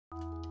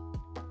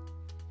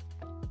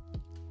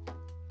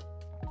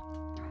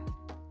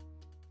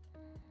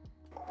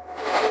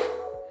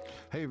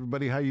Hey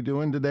everybody, how you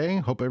doing today?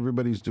 Hope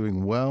everybody's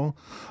doing well.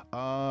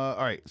 All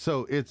right,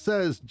 so it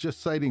says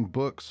just citing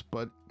books,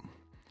 but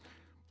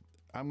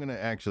I'm gonna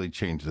actually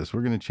change this.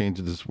 We're gonna change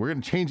this. We're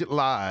gonna change it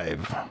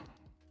live.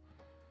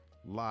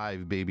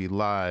 Live, baby,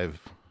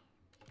 live.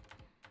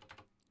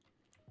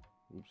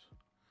 Oops.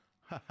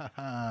 Ha ha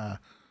ha.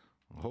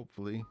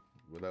 Hopefully,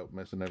 without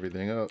messing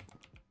everything up.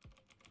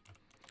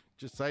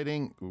 Just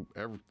citing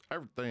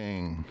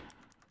everything.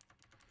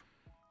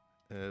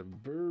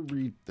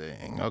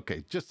 Everything.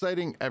 Okay, just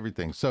citing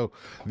everything. So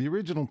the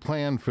original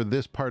plan for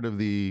this part of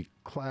the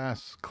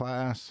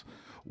class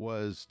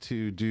was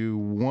to do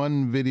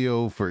one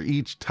video for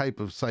each type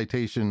of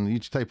citation,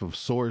 each type of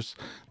source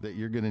that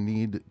you're going to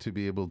need to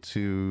be able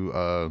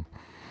to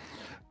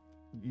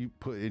you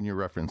put in your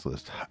reference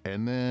list.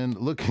 And then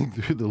looking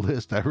through the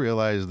list, I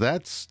realized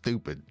that's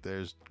stupid.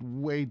 There's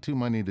way too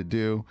many to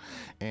do.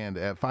 And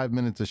at 5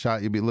 minutes a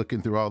shot, you'll be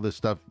looking through all this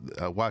stuff,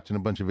 watching a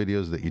bunch of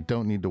videos that you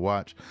don't need to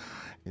watch.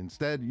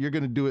 Instead, you're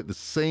going to do it the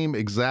same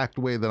exact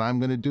way that I'm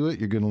going to do it.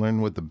 You're going to learn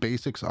what the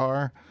basics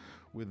are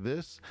with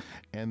this,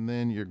 and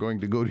then you're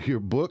going to go to your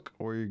book,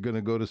 or you're going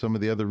to go to some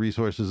of the other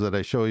resources that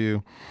I show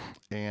you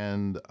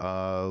and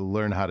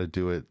learn how to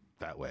do it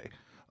that way.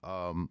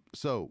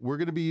 So we're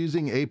going to be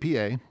using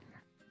APA,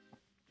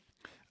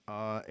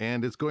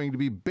 and it's going to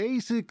be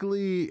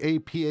basically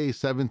APA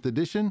 7th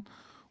edition,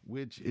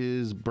 which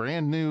is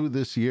brand new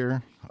this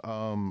year,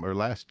 or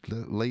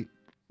late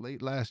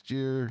last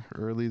year,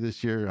 early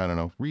this year, I don't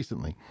know,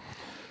 recently.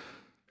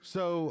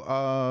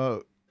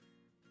 So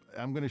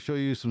I'm going to show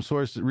you some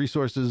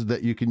resources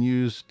that you can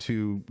use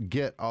to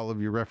get all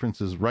of your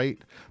references right.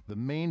 The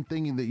main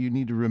thing that you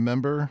need to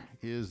remember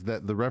is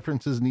that the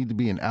references need to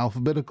be in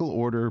alphabetical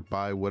order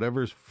by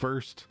whatever's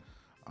first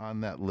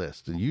on that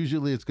list. And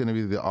usually it's going to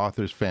be the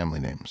author's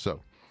family name.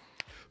 So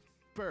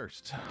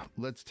first,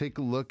 let's take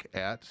a look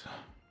at,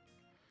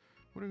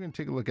 what are we going to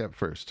take a look at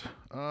first?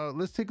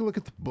 Let's take a look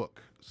at the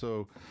book.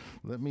 So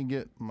let me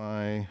get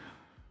my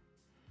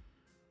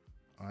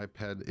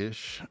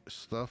iPad-ish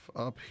stuff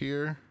up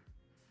here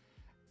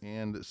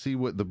and see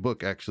what the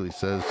book actually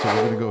says. So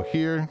we're going to go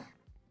here.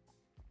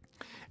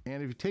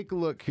 And if you take a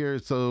look here,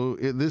 so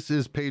this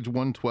is page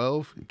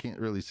 112. You can't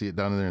really see it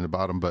down there in the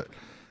bottom, but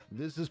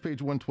this is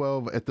page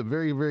 112. At the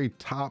very, very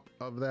top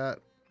of that,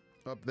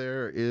 up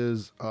there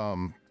is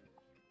the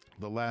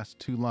last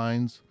two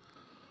lines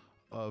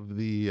of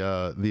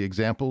the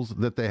examples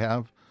that they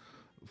have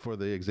for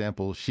the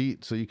example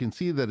sheet. So you can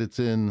see that it's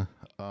in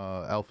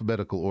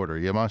alphabetical order.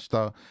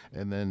 Yamashita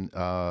and then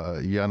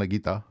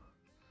Yanagita,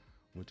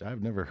 which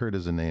I've never heard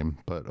as a name,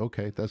 but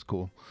okay, that's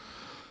cool.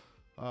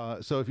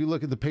 So if you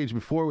look at the page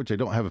before, which I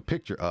don't have a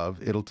picture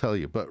of, it'll tell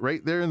you. But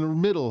right there in the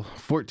middle,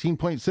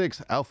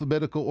 14.6,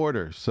 alphabetical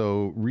order.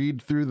 So read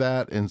through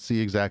that and see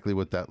exactly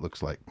what that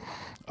looks like.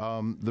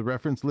 The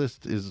reference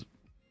list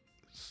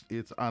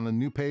it's on a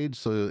new page,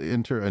 so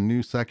enter a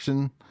new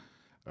section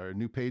or a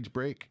new page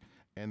break.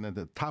 And then at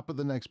the top of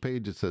the next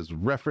page, it says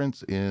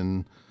reference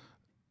in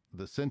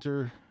the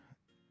center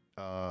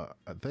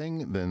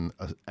thing, then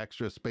an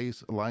extra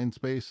space, line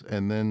space,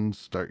 and then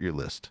start your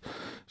list.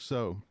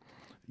 So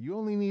you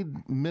only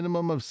need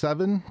minimum of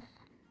 7,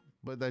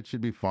 but that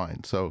should be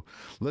fine. So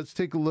let's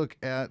take a look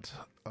at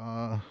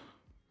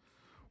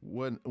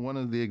one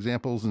of the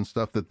examples and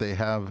stuff that they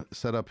have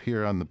set up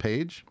here on the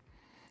page,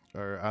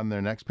 or on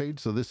their next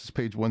page. So this is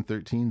page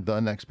 113, the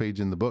next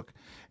page in the book.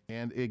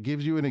 And it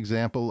gives you an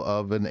example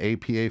of an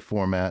APA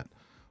format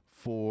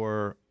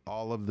for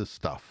all of the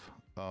stuff.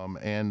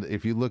 And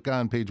if you look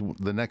on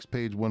the next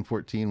page,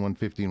 114,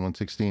 115,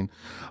 116,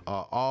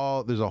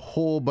 there's a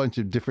whole bunch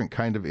of different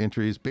kind of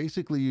entries.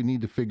 Basically, you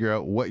need to figure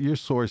out what your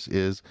source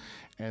is,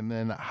 and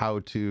then how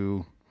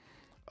to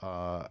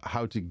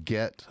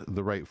get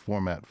the right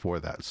format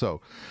for that.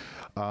 So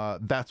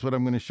that's what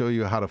I'm going to show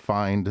you how to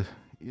find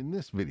in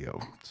this video.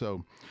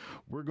 So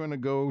we're going to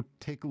go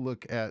take a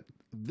look at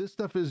this.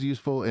 Stuff is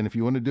useful, and if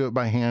you want to do it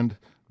by hand,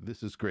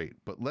 this is great.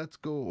 But let's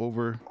go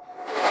over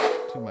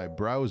to my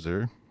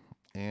browser,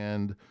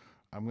 and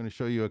I'm going to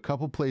show you a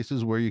couple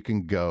places where you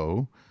can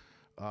go,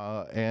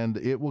 and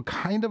it will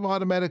kind of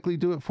automatically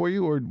do it for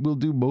you, or we'll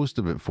do most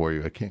of it for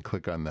you. I can't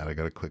click on that. I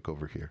got to click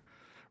over here,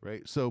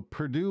 right? So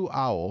Purdue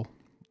OWL,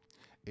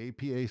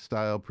 APA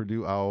style,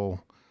 Purdue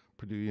OWL,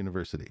 Purdue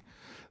University.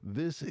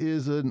 This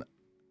is a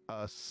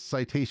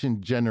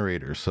citation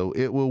generator, so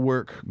it will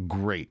work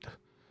great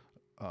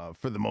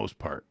for the most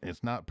part.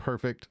 It's not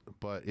perfect,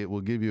 but it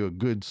will give you a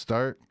good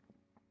start.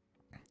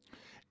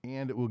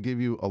 And it will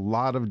give you a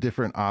lot of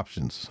different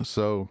options.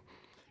 So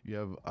you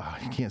have,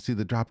 you can't see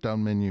the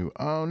drop-down menu.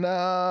 Oh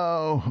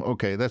no.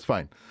 Okay, that's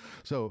fine.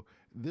 So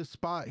this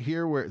spot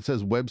here where it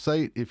says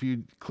website, if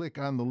you click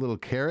on the little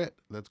caret,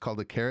 that's called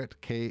a caret,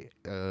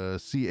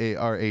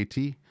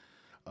 C-A-R-A-T,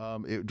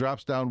 it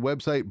drops down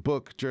website,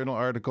 book, journal,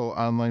 article,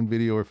 online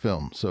video, or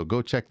film. So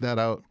go check that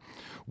out.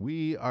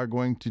 We are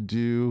going to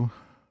do,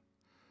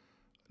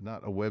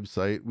 not a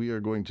website, we are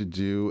going to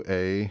do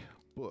a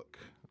book.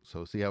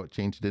 So see how it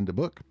changed into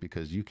book?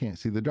 Because you can't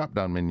see the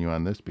drop-down menu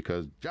on this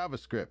because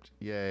JavaScript.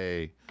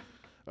 Yay.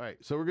 All right,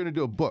 so we're going to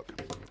do a book.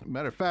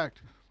 Matter of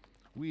fact,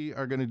 we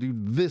are going to do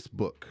this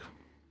book.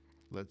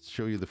 Let's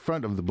show you the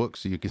front of the book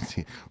so you can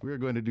see. We're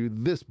going to do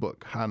this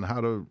book on how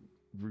to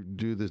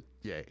do this.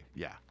 Yay,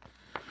 yeah.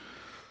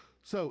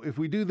 So if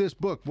we do this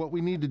book, what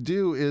we need to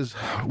do is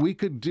we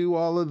could do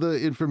all of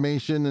the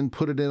information and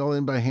put it all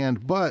in by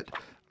hand, but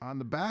on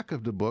the back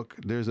of the book,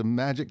 there's a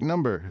magic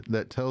number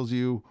that tells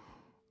you,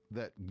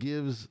 that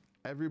gives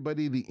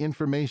everybody the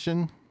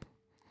information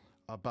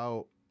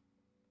about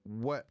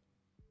what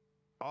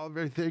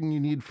everything you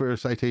need for a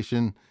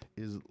citation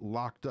is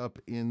locked up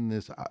in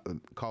this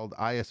called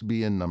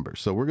ISBN number.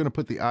 So we're going to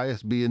put the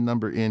ISBN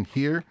number in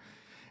here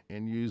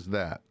and use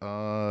that.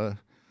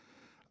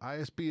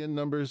 ISBN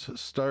numbers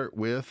start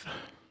with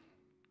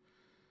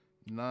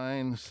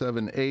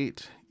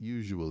 978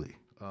 usually.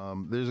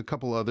 There's a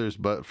couple others,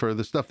 but for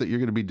the stuff that you're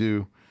going to be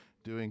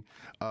doing,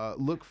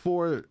 look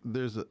for,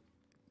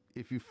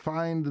 if you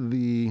find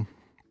the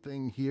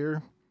thing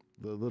here,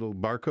 the little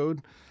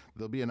barcode,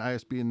 there'll be an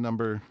ISBN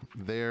number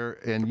there.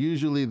 And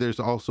usually there's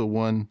also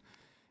one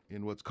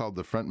in what's called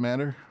the front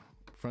matter.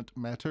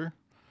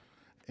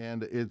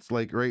 And it's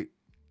like right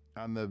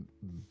on the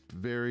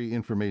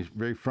very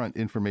front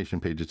information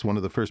page. It's one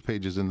of the first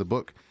pages in the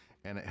book,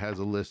 and it has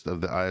a list of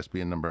the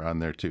ISBN number on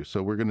there too.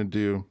 So we're going to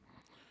do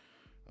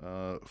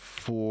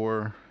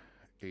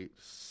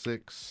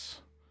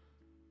 486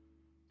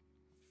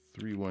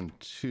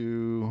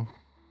 312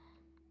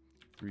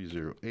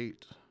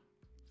 308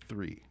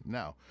 3.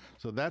 Now,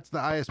 so that's the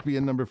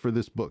ISBN number for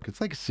this book.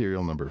 It's like a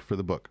serial number for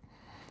the book.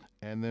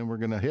 And then we're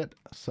going to hit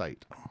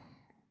cite.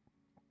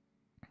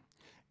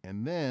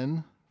 And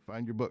then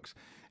find your books.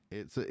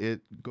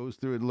 It goes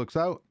through, it looks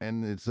out,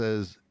 and it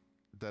says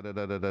da da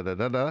da da da da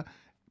da da.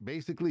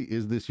 Basically,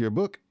 is this your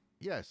book?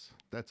 Yes,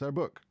 that's our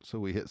book. So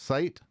we hit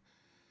cite,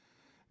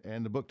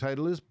 and the book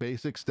title is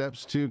Basic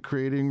Steps to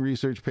Creating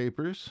Research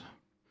Papers.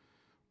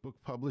 Book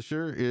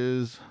publisher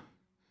is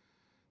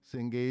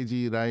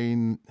Sengeji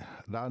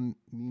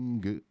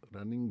Raningu.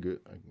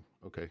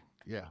 Okay,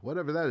 yeah,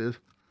 whatever that is.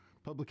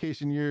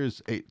 Publication year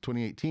is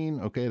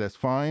 2018. Okay, that's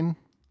fine.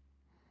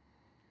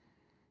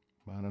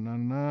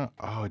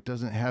 Oh, it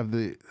doesn't have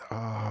the.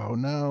 Oh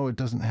no, it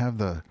doesn't have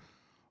the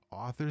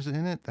authors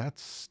in it.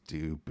 That's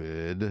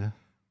stupid.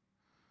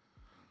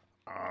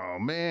 Oh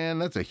man,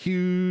 that's a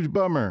huge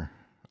bummer.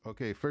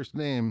 Okay, first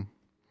name.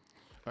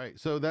 All right,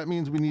 so that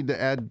means we need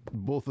to add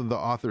both of the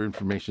author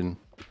information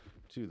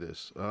to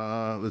this.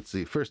 Let's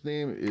see. First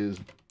name is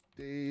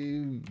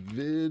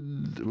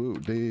David. Ooh,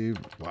 Dave.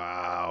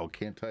 Wow,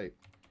 can't type.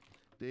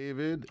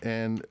 David,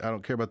 and I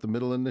don't care about the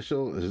middle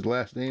initial. His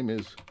last name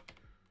is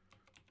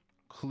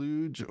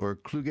Kluge or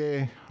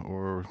Kluge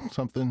or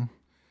something.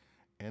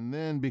 And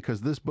then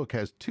because this book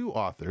has two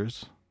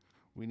authors,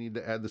 we need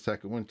to add the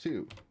second one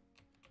too.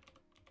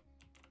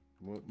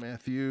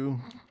 Matthew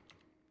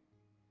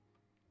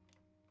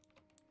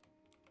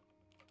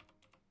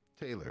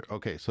Taylor.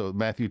 Okay, so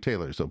Matthew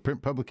Taylor. So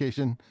print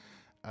publication,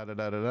 edition.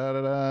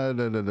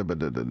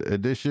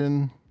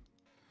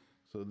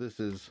 So this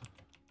is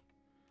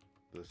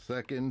the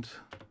second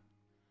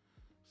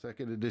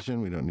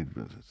edition. We don't need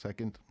the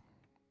second.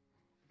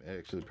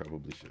 Actually,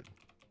 probably should.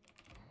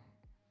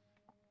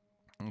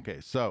 Okay,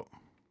 so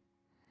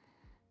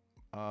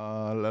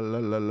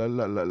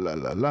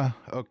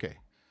okay,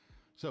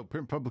 so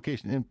print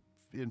publication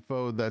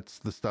info. That's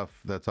the stuff.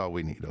 That's all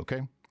we need.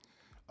 Okay.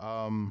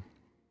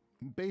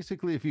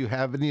 Basically, if you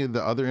have any of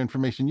the other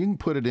information, you can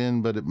put it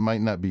in, but it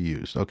might not be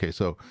used. Okay,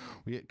 so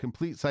we get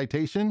complete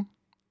citation.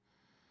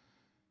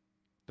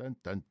 Dun,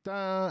 dun,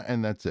 dun,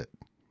 and that's it.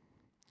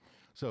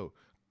 So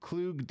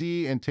Klug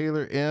D and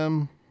Taylor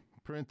M,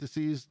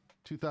 parentheses,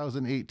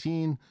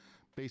 2018,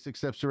 basic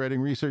steps to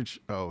writing research.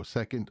 Oh,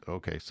 second.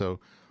 Okay,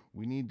 so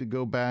we need to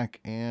go back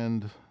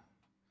and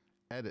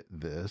edit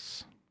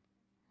this.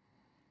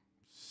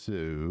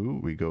 So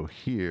we go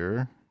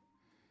here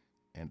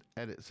and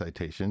edit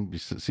citation.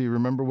 See,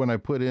 remember when I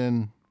put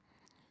in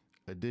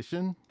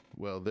edition?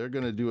 Well, they're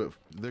going to do it.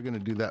 They're going to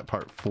do that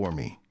part for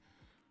me.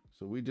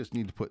 So we just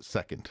need to put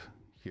second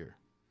here.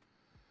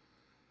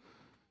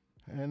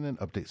 And then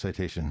update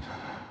citation.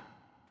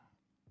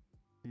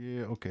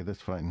 Yeah, okay,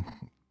 that's fine.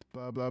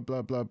 Blah, blah,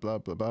 blah, blah, blah,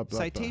 blah, blah, blah.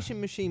 Citation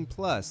Machine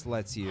Plus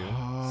lets you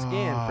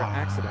scan for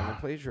accidental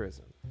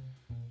plagiarism.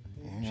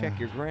 Yeah. Check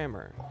your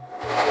grammar.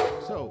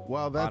 So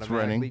while that's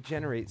automatically running,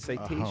 generate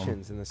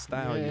citations in the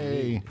style you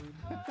need.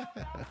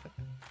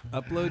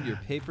 Upload your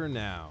paper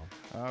now.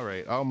 All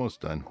right,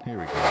 almost done. Here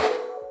we go.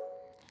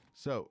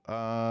 So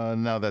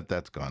now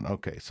that's gone.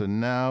 Okay, so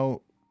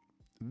now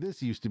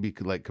this used to be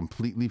like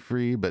completely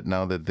free, but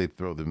now that they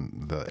throw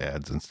the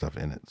ads and stuff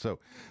in it. So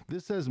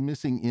this says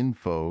missing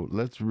info.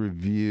 Let's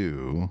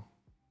review.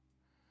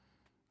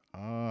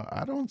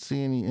 I don't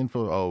see any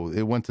info. Oh,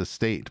 it went to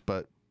state,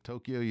 but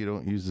Tokyo you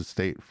don't use the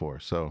state for.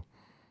 So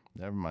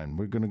never mind.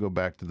 We're going to go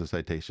back to the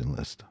citation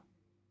list.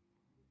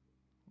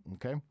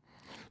 Okay.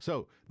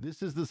 So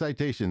this is the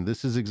citation.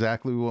 This is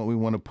exactly what we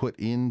want to put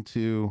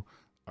into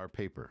our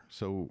paper.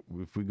 So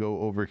if we go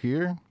over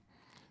here,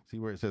 see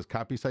where it says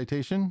copy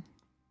citation,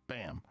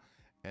 bam.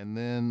 And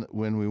then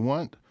when we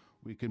want,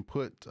 we can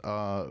put,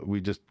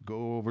 we just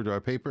go over to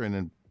our paper and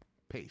then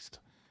paste.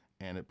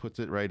 And it puts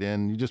it right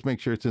in. You just make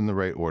sure it's in the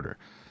right order.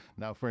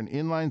 Now for an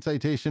inline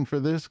citation for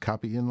this,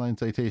 copy inline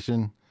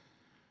citation,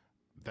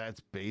 that's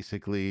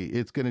basically,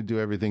 it's going to do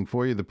everything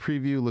for you. The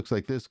preview looks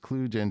like this,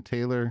 Kluge and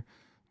Taylor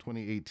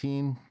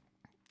 2018.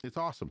 It's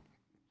awesome.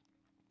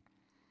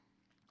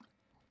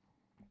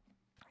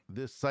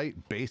 This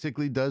site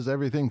basically does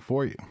everything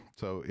for you.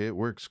 So it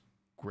works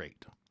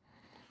great.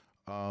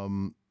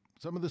 Some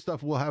of the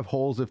stuff will have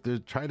holes if they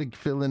try to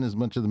fill in as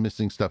much of the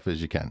missing stuff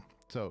as you can.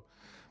 So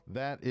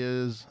that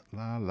is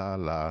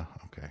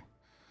okay.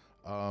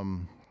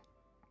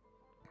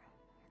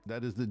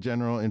 That is the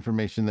general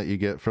information that you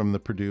get from the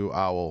Purdue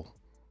OWL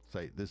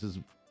site. This has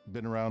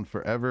been around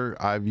forever.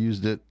 I've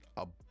used it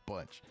a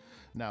bunch.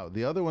 Now,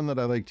 the other one that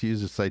I like to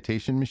use is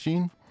Citation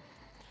Machine.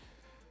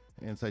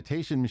 And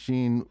Citation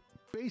Machine,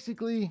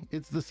 basically,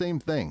 it's the same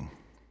thing,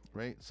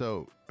 right?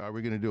 So are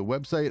we going to do a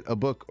website, a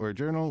book, or a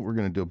journal? We're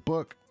going to do a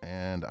book,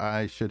 and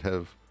I should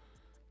have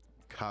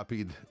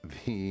copied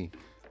the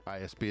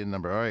ISBN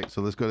number. All right,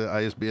 so let's go to the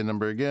ISBN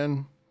number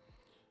again.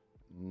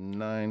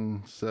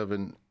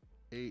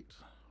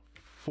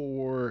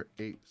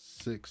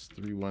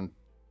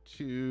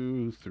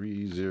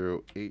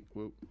 9784863123083.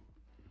 Whoop.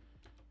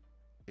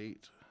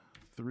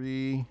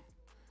 83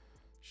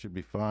 should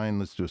be fine.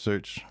 Let's do a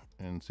search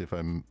and see if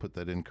I put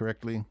that in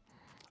correctly.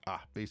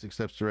 Basic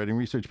steps to writing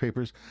research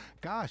papers.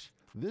 Gosh,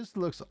 this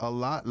looks a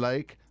lot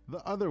like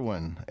the other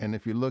one. And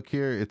if you look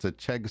here, it's a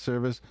Chegg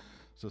service.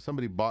 So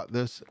somebody bought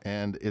this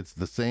and it's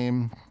the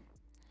same.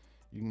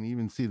 You can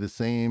even see the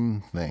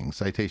same thing,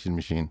 Citation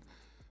Machine.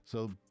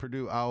 So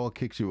Purdue OWL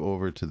kicks you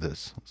over to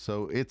this.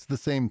 So it's the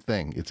same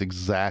thing. It's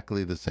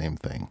exactly the same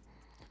thing.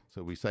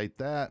 So we cite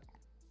that.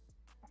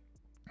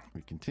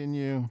 We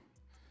continue.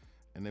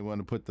 And they want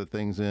to put the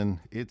things in.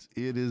 It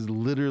is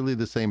literally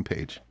the same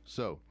page.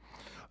 So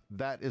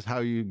that is how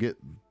you get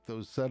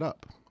those set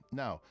up.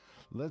 Now,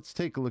 let's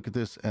take a look at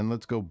this and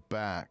let's go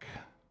back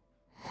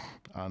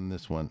on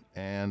this one.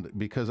 And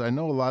because I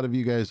know a lot of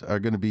you guys are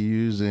going to be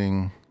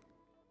using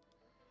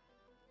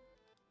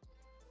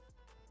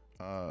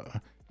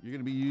you're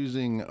going to be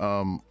using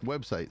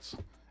websites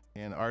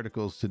and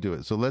articles to do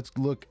it. So let's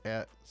look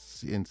at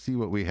and see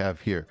what we have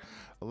here.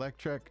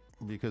 Electrek,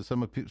 because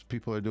some of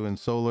people are doing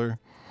solar.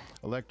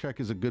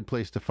 Electrek is a good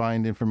place to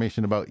find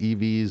information about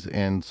EVs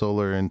and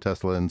solar and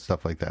Tesla and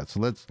stuff like that. So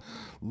let's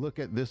look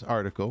at this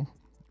article,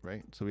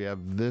 right? So we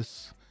have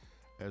this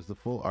as the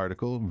full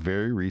article,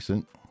 very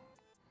recent.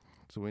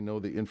 So we know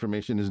the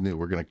information is new.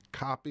 We're going to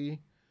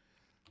copy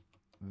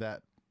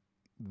that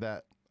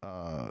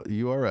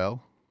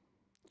URL,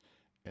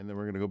 and then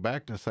we're going to go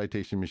back to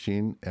Citation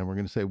Machine, and we're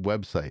going to say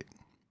website.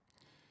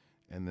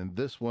 And then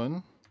this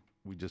one,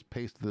 we just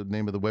paste the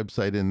name of the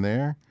website in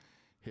there,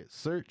 hit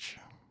search.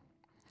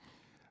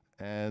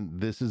 And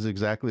this is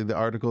exactly the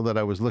article that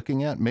I was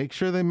looking at. Make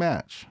sure they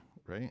match,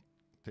 right?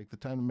 Take the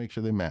time to make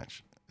sure they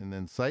match. And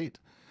then cite.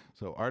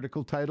 So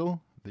article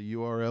title, the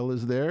URL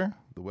is there,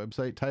 the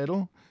website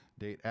title,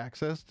 date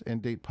accessed,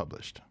 and date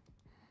published.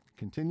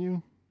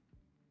 Continue.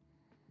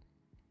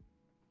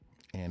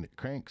 And it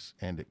cranks,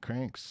 and it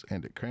cranks,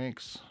 and it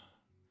cranks.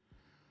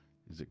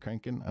 Is it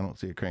cranking? I don't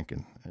see it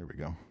cranking. There we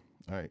go.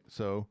 All right,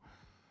 so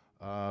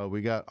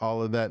we got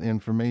all of that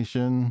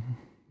information.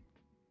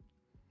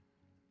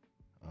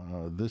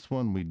 This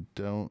one we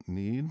don't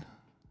need,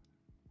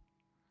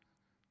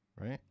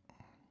 right?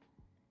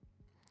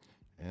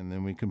 And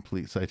then we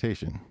complete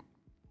citation.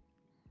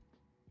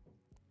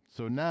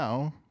 So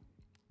now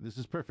this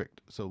is perfect.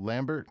 So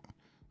Lambert,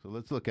 so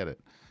let's look at it.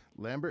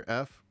 Lambert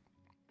F,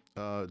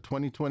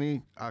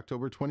 2020,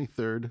 October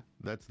 23rd.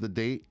 That's the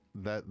date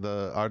that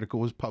the article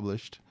was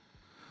published.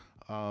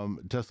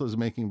 Tesla's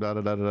making da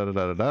da da da da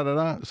da da da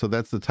da. So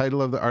that's the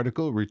title of the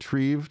article,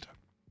 retrieved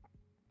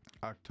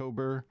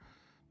October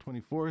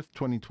 24th,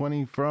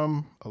 2020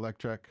 from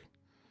Electrek,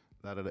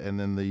 and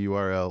then the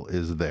URL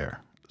is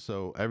there.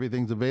 So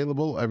everything's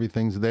available,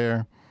 everything's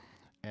there,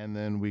 and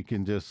then we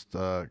can just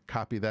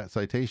copy that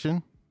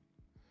citation,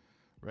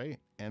 right?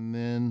 And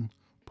then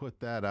put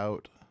that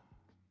out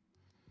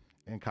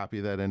and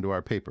copy that into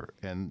our paper.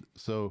 And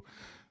so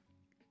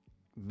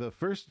the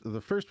first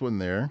one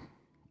there,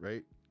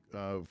 right?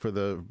 For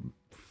the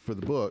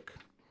book,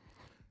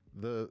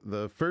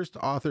 the first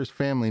author's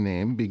family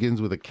name begins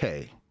with a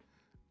K.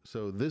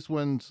 So this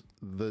one's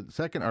the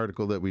second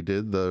article that we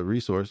did, the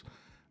resource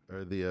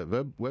or the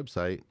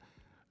website.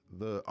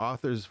 The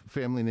author's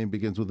family name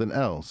begins with an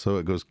L, so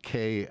it goes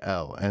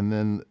KL, and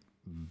then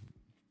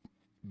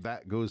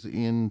that goes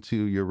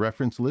into your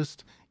reference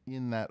list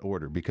in that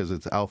order because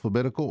it's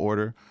alphabetical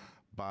order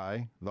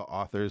by the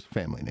author's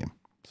family name.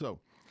 So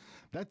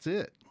that's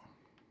it.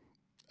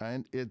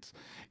 And it's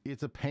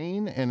a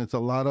pain and it's a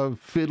lot of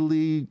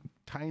fiddly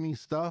tiny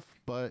stuff,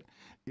 but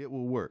it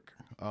will work.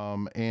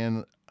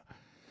 And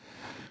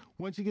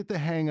once you get the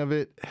hang of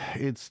it,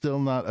 it's still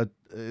not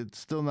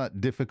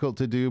difficult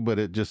to do, but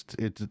it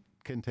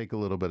can take a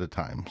little bit of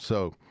time.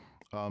 So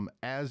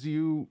as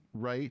you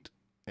write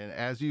And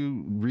as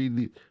you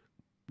read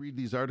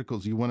these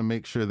articles, you want to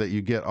make sure that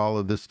you get all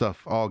of this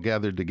stuff all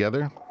gathered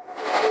together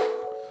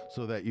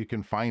so that you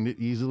can find it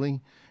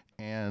easily.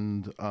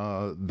 And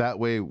that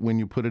way, when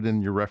you put it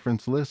in your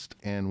reference list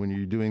and when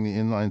you're doing the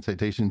inline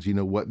citations, you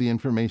know what the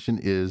information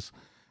is,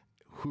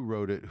 who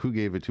wrote it, who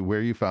gave it to,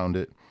 where you found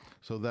it,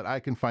 so that I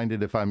can find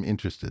it if I'm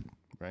interested,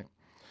 right?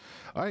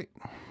 All right,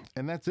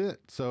 and that's it.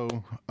 So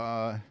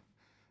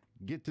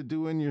get to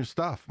doing your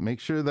stuff. Make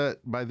sure that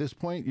by this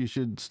point, you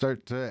should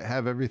start to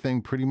have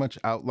everything pretty much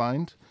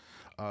outlined.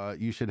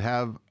 You should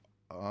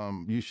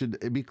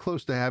be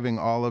close to having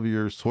all of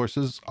your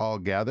sources all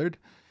gathered.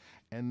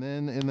 And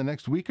then in the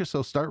next week or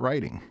so, start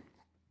writing.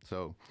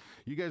 So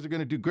you guys are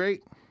going to do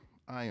great.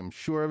 I am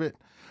sure of it.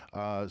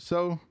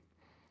 So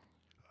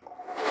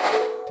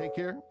take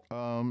care.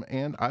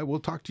 And I will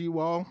talk to you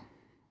all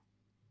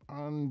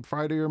on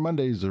Friday or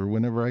Mondays or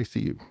whenever I see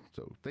you.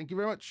 So thank you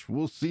very much.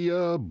 We'll see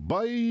ya.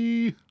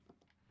 Bye.